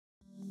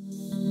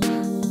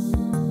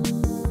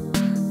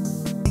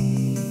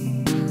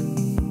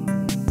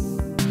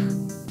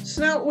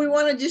Now, we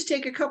want to just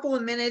take a couple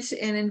of minutes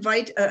and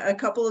invite a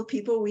couple of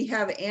people. We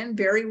have Ann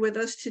Berry with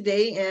us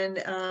today,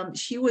 and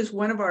she was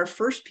one of our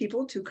first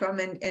people to come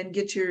and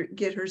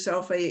get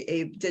herself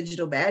a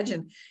digital badge.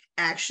 And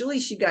actually,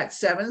 she got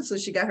 7, so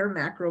she got her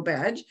macro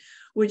badge,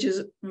 which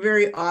is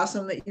very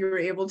awesome that you were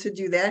able to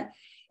do that.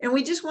 And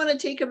we just want to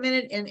take a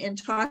minute and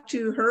talk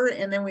to her.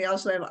 And then we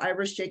also have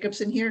Iris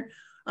Jacobson here,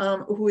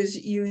 who has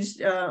used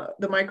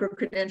the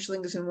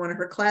micro-credentialings in one of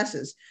her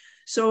classes.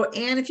 So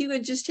Ann, if you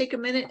could just take a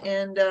minute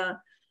and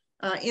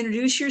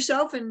introduce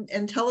yourself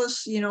and tell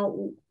us,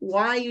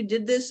 why you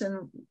did this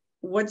and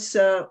what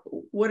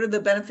are the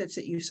benefits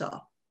that you saw?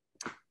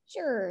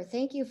 Sure.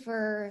 Thank you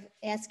for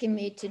asking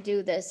me to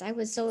do this. I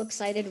was so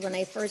excited when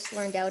I first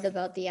learned out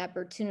about the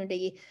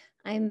opportunity.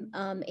 I'm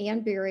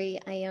Ann Berry.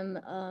 I am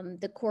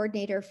the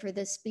coordinator for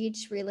the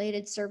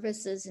speech-related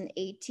services in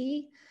AT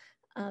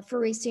for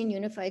Reci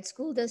Unified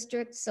School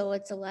District. So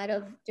it's a lot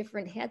of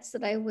different hats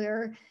that I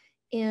wear.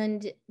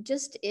 And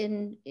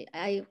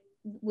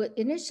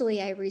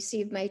initially I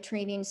received my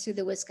trainings through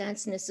the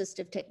Wisconsin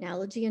Assistive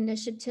Technology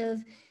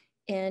Initiative,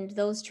 and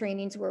those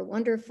trainings were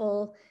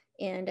wonderful.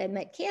 And I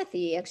met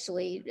Kathy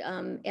actually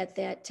at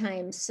that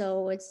time.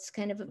 So it's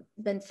kind of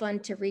been fun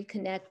to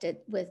reconnect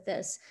with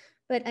this.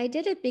 But I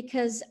did it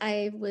because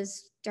I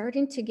was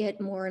starting to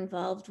get more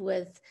involved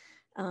with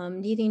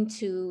needing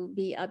to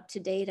be up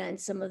to date on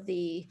some of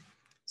the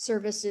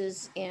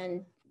services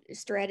and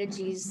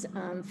strategies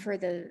for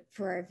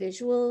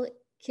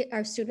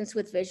our students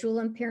with visual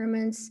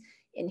impairments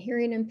and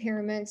hearing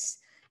impairments,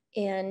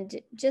 and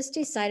just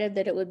decided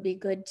that it would be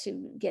good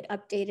to get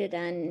updated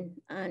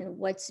on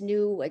what's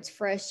new, what's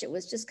fresh. It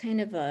was just kind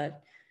of a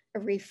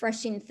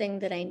refreshing thing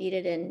that I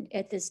needed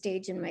at this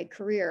stage in my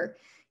career.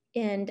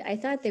 And I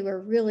thought they were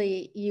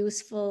really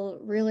useful,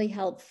 really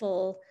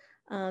helpful,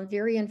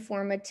 very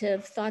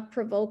informative,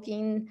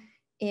 thought-provoking,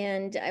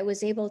 and I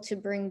was able to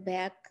bring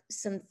back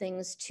some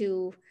things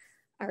to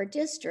our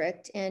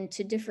district and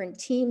to different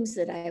teams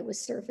that I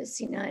was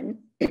serving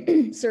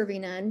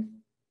on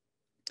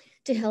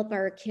to help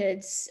our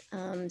kids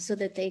so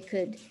that they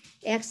could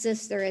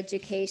access their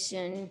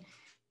education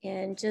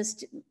and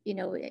just,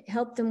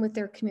 help them with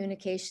their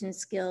communication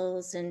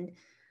skills, and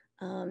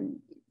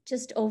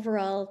just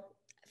overall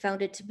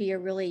found it to be a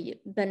really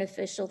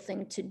beneficial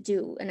thing to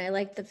do. And I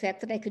liked the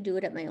fact that I could do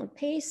it at my own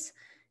pace.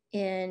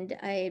 And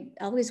I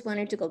always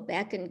wanted to go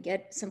back and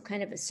get some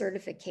kind of a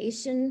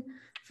certification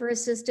for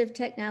assistive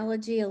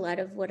technology. A lot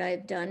of what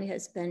I've done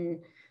has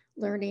been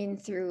learning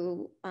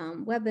through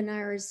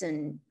webinars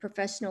and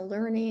professional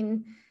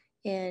learning,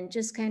 and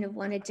just kind of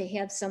wanted to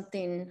have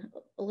something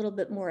a little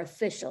bit more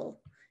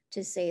official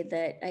to say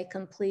that I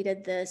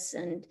completed this,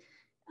 and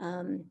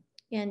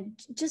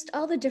just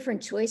all the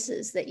different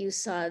choices that you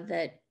saw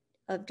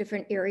of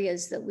different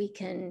areas that we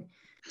can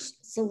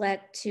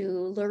select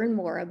to learn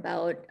more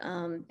about.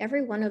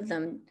 Every one of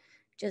them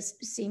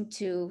just seemed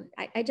to,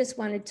 I just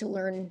wanted to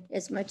learn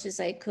as much as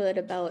I could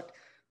about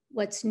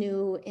what's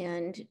new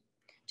and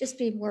just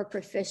be more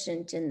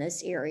proficient in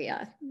this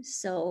area.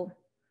 So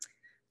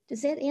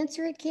does that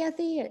answer it,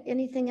 Kathy?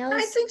 Anything else?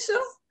 I think so.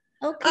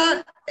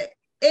 Okay.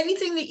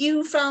 Anything that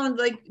you found,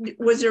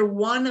 was there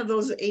one of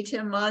those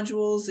ATEM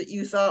modules that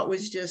you thought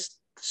was just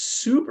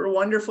super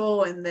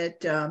wonderful and that,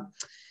 that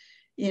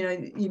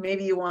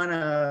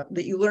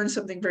you learned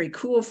something very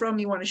cool from,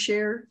 you want to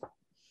share?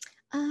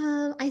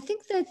 I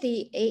think that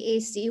the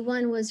AAC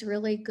one was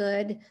really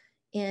good,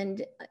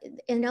 and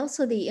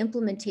also the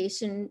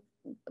implementation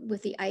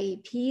with the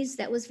IEPs,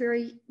 that was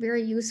very,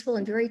 very useful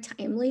and very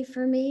timely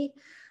for me.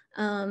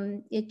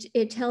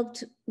 It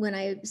helped when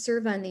I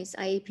serve on these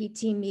IEP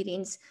team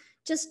meetings,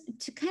 just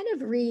to kind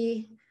of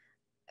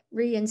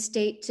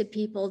reinstate to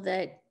people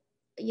that,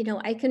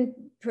 I can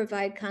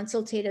provide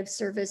consultative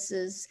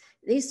services.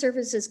 These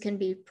services can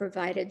be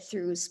provided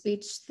through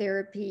speech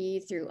therapy,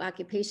 through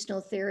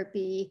occupational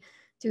therapy,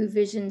 through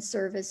vision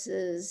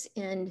services,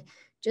 and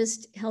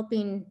just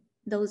helping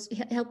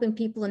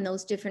people in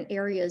those different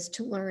areas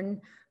to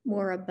learn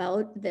more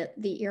about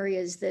the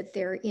areas that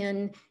they're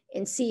in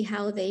and see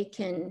how they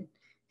can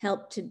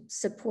help to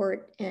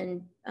support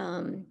and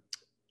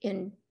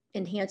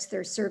enhance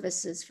their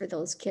services for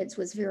those kids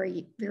was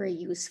very, very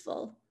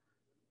useful.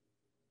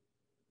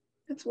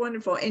 That's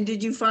wonderful. And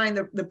did you find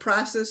the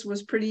process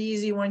was pretty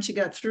easy once you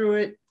got through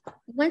it?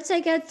 Once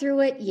I got through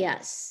it,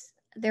 yes.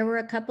 There were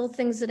a couple of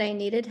things that I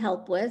needed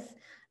help with,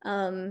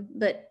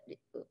 but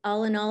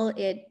all in all,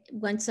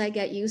 once I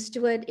got used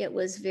to it, it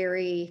was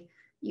very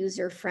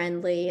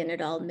user-friendly and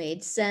it all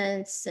made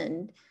sense,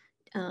 and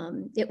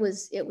it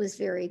was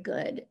very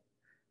good.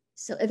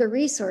 So the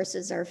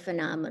resources are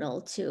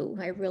phenomenal too.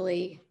 I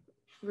really,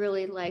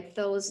 really like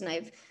those, and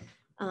I've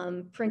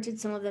printed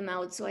some of them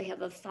out, so I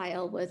have a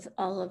file with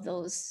all of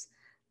those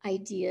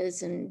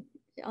ideas and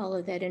all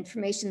of that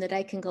information that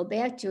I can go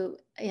back to.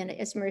 And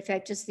as a matter of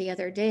fact, just the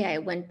other day, I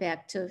went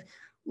back to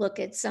look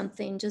at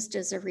something just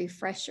as a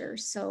refresher.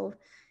 So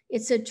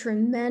it's a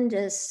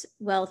tremendous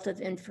wealth of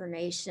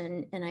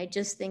information, and I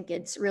just think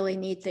it's really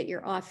neat that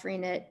you're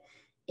offering it.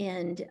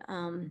 And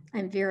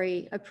I'm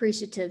very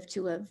appreciative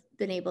to have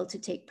been able to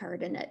take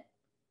part in it.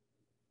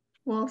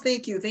 Well,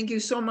 thank you. Thank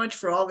you so much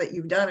for all that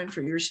you've done and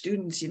for your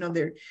students. You know,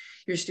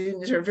 your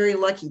students are very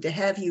lucky to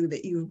have you,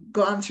 that you've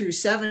gone through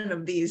 7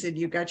 of these and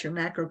you got your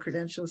macro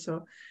credentials.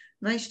 So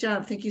nice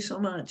job. Thank you so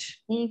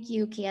much. Thank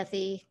you,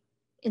 Kathy.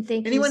 And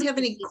thank you. Anyone have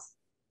any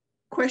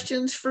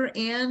questions for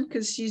Ann?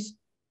 Because she's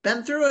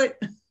been through it.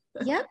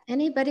 Yep.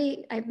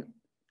 Anybody?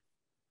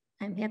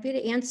 I'm happy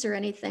to answer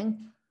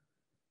anything.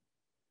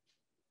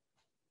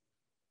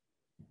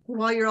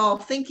 While you're all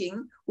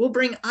thinking, we'll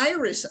bring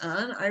Iris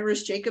on,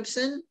 Iris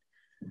Jacobson.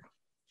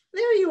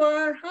 There you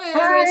are. Hi,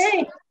 Iris.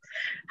 Hi.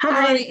 Hi.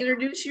 You want to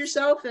introduce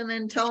yourself and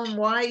then tell them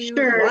why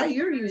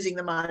you're using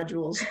the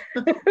modules?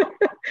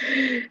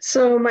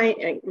 So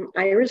I'm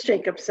Iris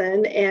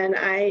Jacobson, and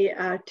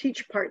I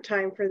teach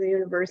part-time for the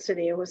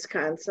University of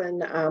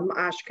Wisconsin,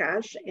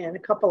 Oshkosh, and a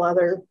couple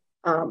other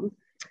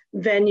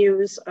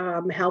venues,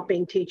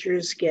 helping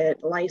teachers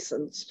get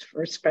licensed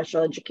for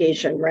special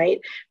education,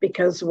 right?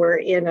 Because we're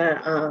in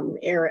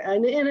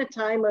a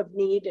time of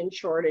need and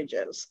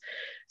shortages.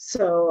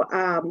 So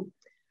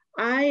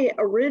I've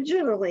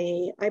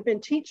been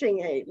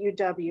teaching at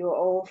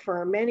UWO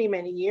for many,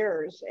 many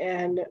years,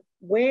 and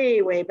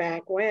way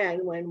back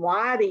when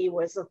WADI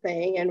was a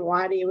thing, and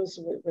WADI was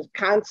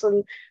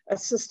Wisconsin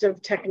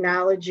Assistive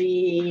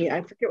Technology,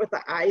 I forget what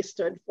the I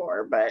stood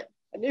for, but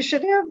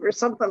initiative or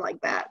something like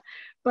that.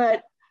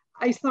 But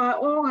I thought,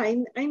 oh,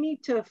 I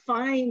need to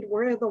find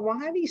where the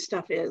WADI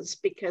stuff is,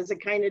 because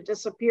it kind of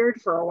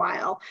disappeared for a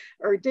while,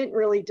 or it didn't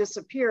really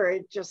disappear.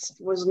 It just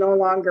was no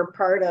longer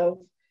part of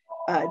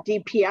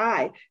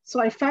DPI. So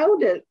I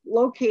found it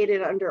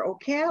located under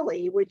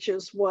OCALI, which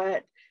is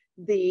what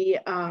the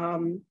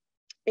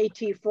AT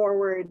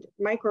Forward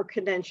micro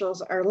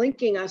credentials are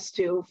linking us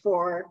to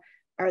for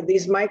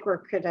these micro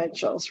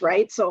credentials,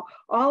 right? So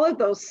all of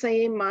those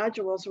same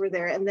modules were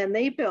there, and then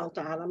they built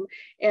on them.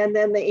 And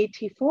then the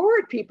AT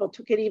Forward people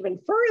took it even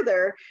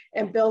further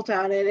and built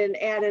on it and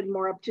added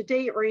more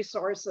up-to-date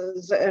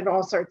resources and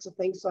all sorts of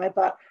things. So I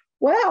thought,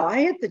 well,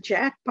 I hit the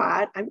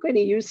jackpot. I'm going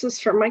to use this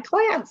for my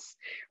class,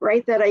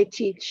 right, that I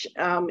teach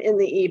in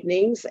the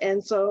evenings.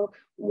 And so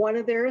one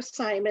of their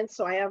assignments,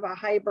 so I have a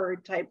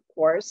hybrid type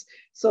course,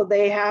 so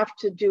they have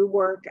to do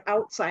work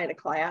outside of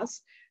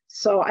class.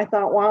 So I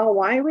thought, well,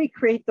 why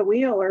recreate the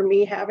wheel, or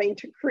me having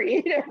to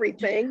create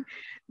everything?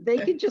 They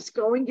can just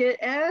go and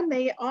and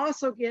they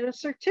also get a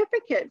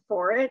certificate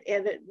for it.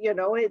 And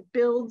it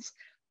builds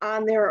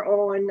on their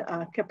own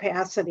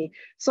capacity.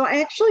 So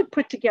I actually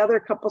put together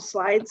a couple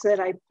slides that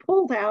I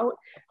pulled out.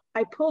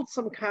 I pulled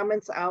some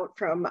comments out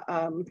from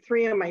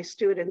 3 of my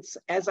students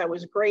as I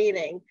was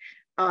grading.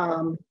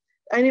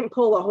 I didn't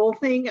pull the whole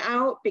thing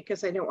out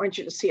because I didn't want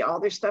you to see all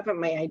their stuff and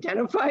may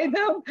identify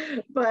them,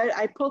 but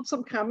I pulled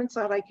some comments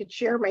out. I could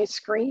share my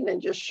screen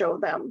and just show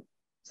them.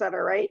 Is that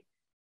all right,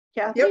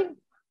 Kathy?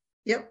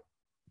 Yep.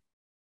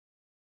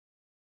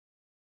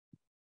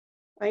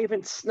 I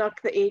even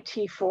snuck the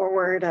AT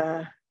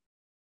Forward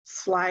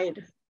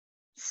slide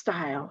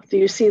style. Do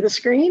you see the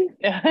screen?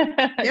 Yep,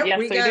 yes,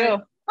 we do.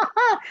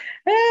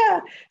 Yeah.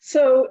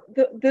 So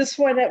this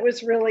one, it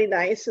was really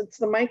nice. It's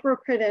the micro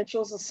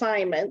credentials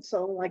assignment.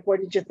 So like,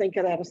 what did you think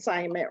of that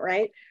assignment,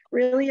 right?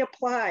 Really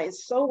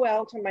applies so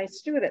well to my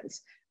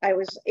students. I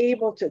was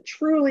able to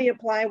truly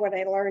apply what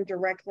I learned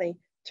directly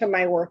to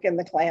my work in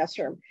the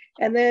classroom.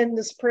 And then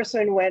this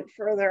person went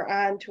further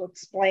on to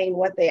explain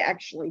what they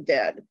actually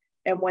did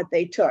and what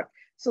they took.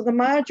 So the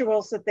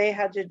modules that they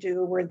had to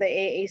do were the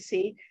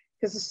AAC,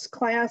 because this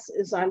class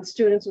is on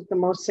students with the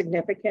most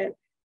significant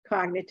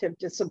cognitive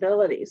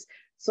disabilities.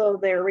 So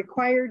they were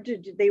required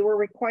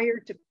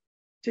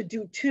to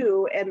do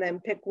 2 and then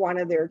pick one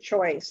of their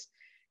choice.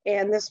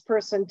 And this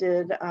person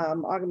did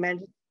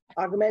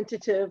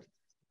augmentative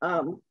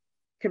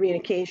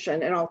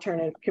communication and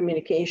alternative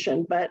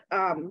communication. But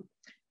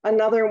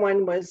another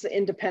one was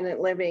independent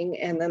living,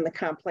 and then the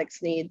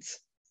complex needs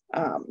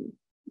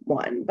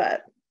one.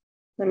 But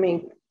let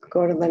me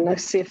go to the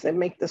next, see if they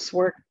make this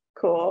work.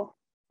 Cool.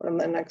 On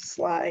the next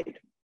slide.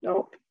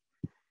 Nope.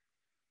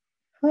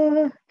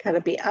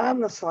 Gotta be on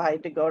the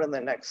slide to go to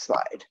the next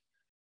slide.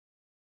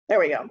 There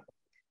we go.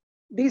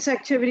 These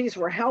activities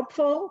were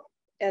helpful.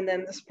 And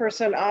then this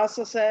person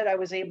also said, I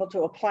was able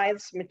to apply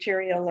this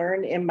material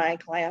learned in my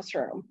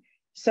classroom.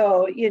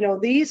 So,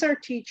 these are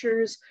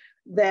teachers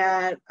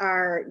that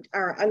are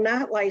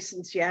not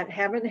licensed yet,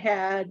 haven't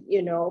had,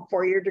 a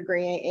 4-year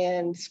degree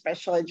in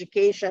special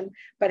education,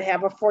 but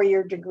have a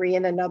 4-year degree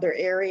in another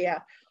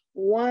area.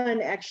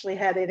 One actually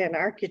had it in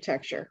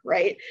architecture,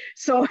 right?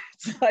 So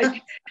it's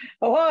like,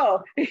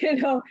 oh,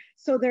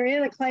 so they're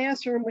in a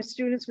classroom with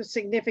students with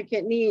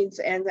significant needs.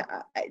 And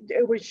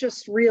it was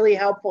just really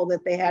helpful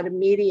that they had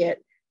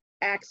immediate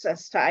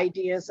access to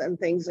ideas and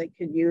things they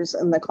could use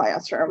in the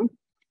classroom.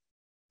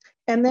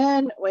 And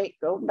then, wait,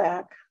 go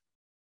back.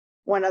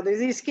 One other,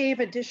 these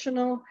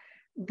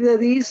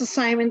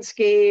assignments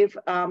gave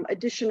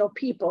additional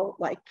people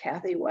like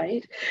Kathy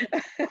White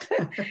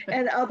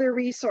and other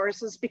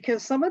resources,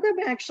 because some of them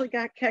actually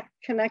got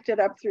connected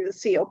up through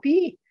the COP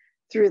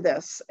through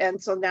this.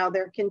 And so now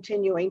they're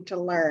continuing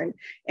to learn.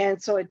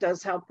 And so it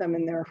does help them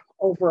in their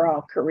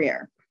overall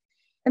career.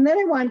 And then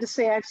I wanted to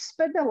say, I've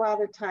spent a lot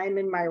of time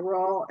in my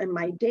role in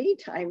my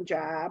daytime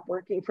job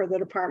working for the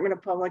Department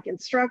of Public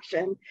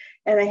Instruction,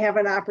 and I have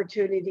an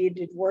opportunity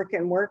to work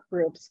in work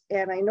groups.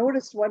 And I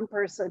noticed one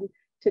person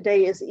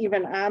today is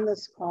even on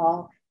this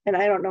call, and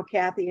I don't know,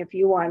 Kathy, if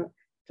you want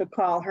to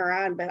call her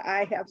on, but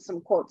I have some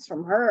quotes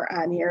from her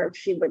on here if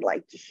she would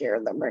like to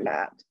share them or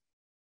not.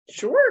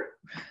 Sure.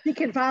 You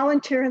can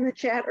volunteer in the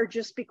chat or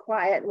just be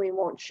quiet and we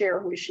won't share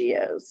who she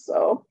is.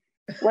 So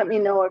let me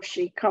know if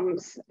she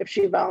comes, if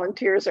she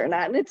volunteers or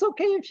not. And it's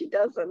okay if she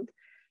doesn't.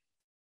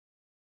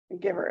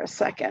 Give her a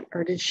second.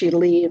 Or did she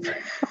leave?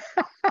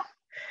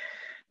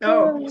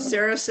 Oh,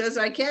 Sarah says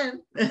I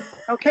can.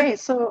 Okay,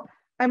 so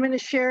I'm going to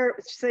share.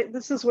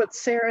 This is what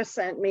Sarah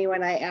sent me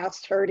when I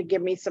asked her to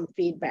give me some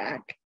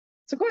feedback.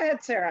 So go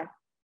ahead, Sarah.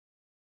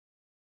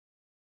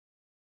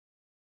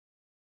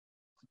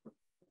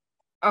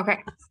 Okay,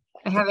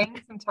 I'm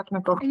having some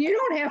technical. And you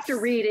don't have to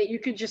read it. You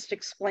could just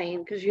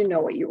explain because you know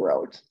what you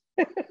wrote.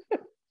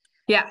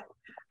 Yeah.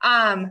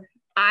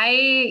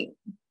 I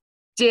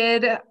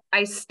did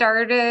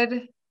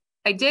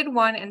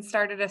one and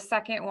started a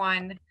second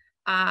one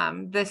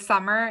this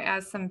summer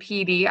as some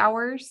PD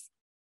hours.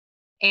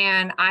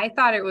 And I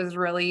thought it was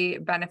really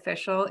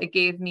beneficial. It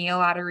gave me a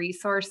lot of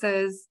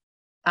resources,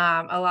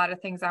 a lot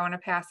of things I want to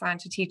pass on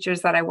to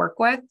teachers that I work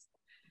with.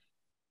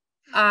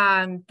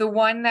 The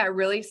one that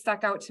really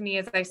stuck out to me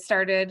is I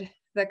started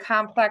the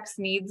complex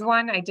needs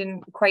one. I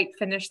didn't quite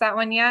finish that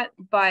one yet,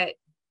 but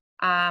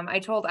I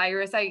told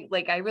Iris, I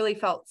really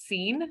felt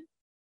seen.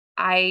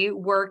 I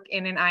work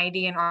in an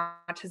IED and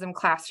autism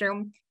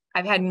classroom.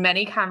 I've had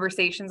many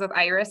conversations with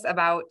Iris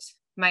about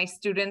my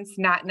students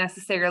not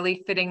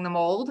necessarily fitting the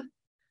mold.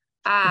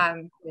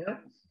 Yeah.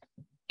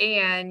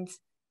 And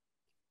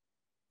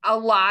a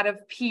lot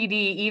of PD,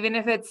 even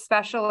if it's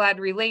special ed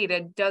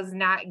related, does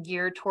not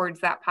gear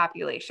towards that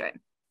population.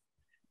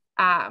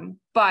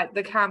 But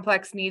the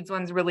complex needs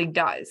ones really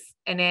does.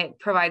 And it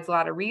provides a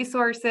lot of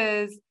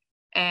resources.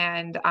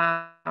 And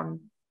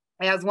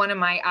as one of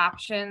my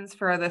options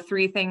for the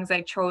 3 things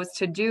I chose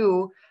to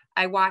do,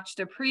 I watched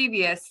a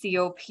previous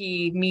COP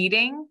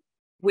meeting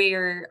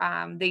where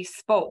they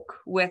spoke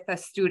with a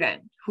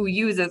student who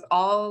uses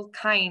all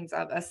kinds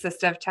of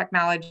assistive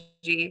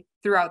technology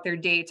throughout their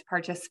day to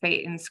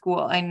participate in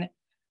school. And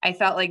I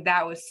felt like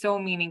that was so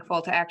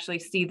meaningful to actually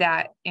see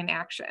that in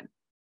action.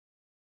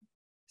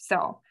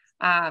 So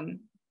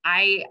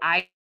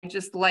I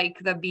just like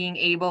the being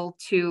able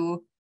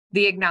to,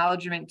 the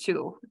acknowledgement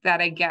too,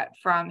 that I get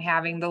from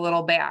having the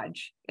little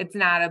badge. It's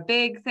not a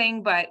big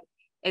thing, but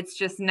it's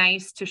just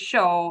nice to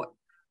show,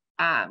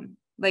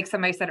 like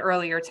somebody said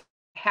earlier, to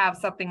have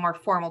something more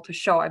formal to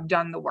show I've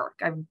done the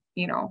work.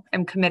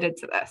 I'm committed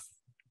to this.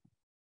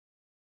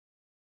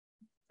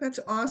 That's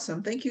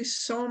awesome. Thank you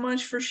so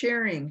much for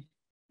sharing.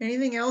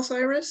 Anything else,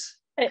 Iris?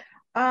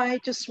 I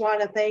just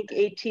want to thank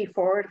AT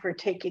Forward for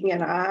taking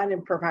it on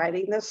and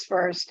providing this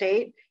for our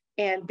state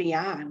and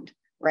beyond,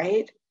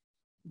 right?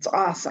 It's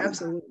awesome.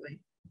 Absolutely.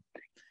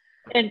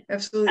 And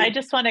absolutely. I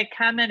just want to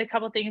comment a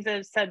couple of things that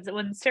have said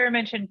when Sarah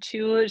mentioned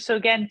too. So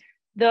again,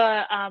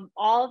 the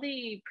all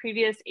the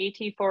previous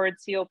AT Forward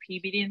COP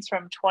meetings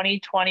from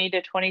 2020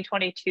 to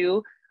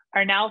 2022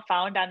 are now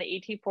found on the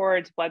AT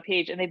Forward's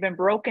webpage, and they've been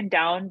broken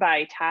down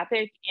by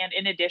topic. And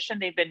in addition,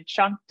 they've been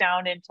chunked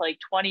down into like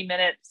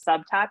 20-minute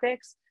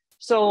subtopics.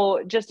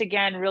 So just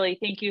again, really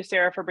thank you,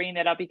 Sarah, for bringing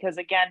that up, because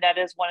again, that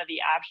is one of the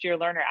Your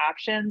Learner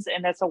options,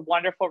 and that's a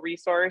wonderful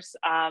resource.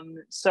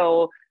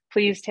 So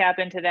please tap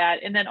into that.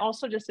 And then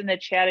also just in the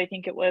chat, I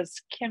think it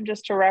was Kim,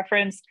 just to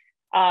reference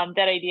that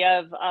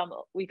idea of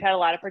we've had a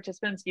lot of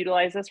participants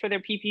utilize this for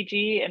their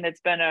PPG, and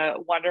it's been a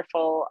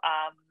wonderful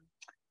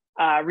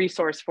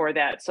resource for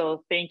that.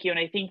 So thank you. And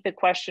I think the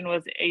question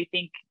was, I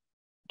think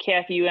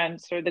Kathy, you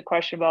answered the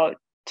question about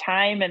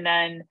time, and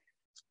then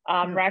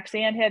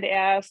Roxanne had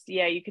asked,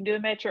 yeah, you can do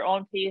them at your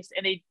own pace,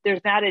 and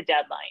there's not a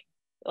deadline.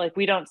 Like,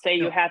 we don't say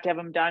you have to have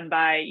them done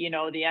by,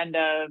 the end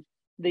of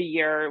the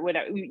year.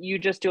 You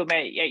just do them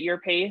at your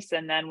pace,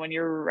 and then when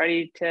you're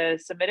ready to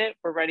submit it,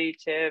 we're ready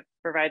to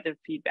provide the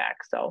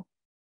feedback. So,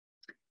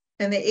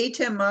 and the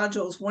ATEM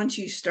modules, once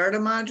you start a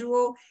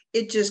module,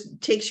 it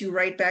just takes you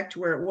right back to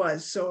where it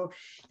was. So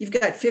you've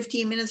got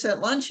 15 minutes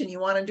at lunch and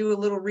you want to do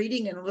a little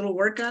reading and a little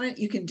work on it,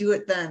 you can do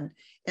it then.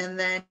 And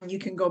then you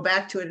can go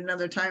back to it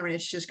another time and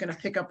it's just going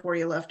to pick up where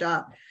you left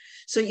off.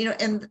 So,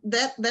 and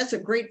that's a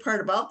great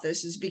part about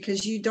this, is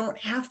because you don't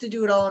have to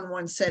do it all in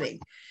one setting.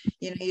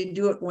 You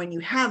do it when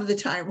you have the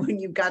time, when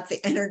you've got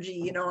the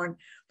energy, and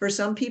for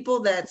some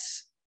people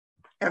that's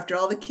after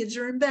all the kids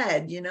are in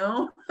bed,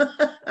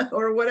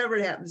 or whatever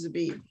it happens to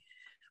be.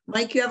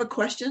 Mike, you have a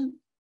question?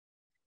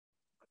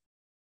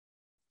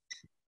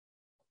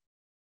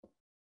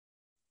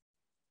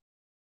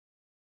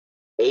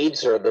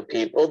 Aides are the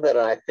people that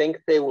I think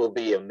they will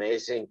be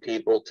amazing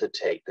people to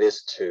take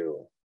this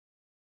to.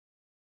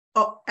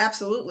 Oh,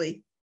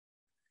 absolutely.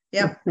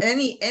 Yeah,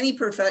 any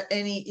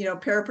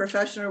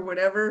paraprofessional or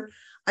whatever,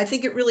 I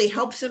think it really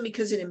helps them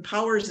because it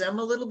empowers them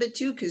a little bit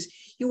too. Because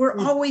you were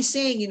always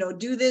saying,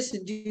 do this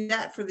and do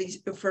that for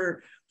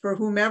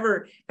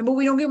whomever, but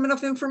we don't give them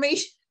enough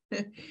information.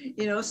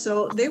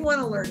 So they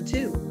want to learn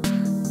too.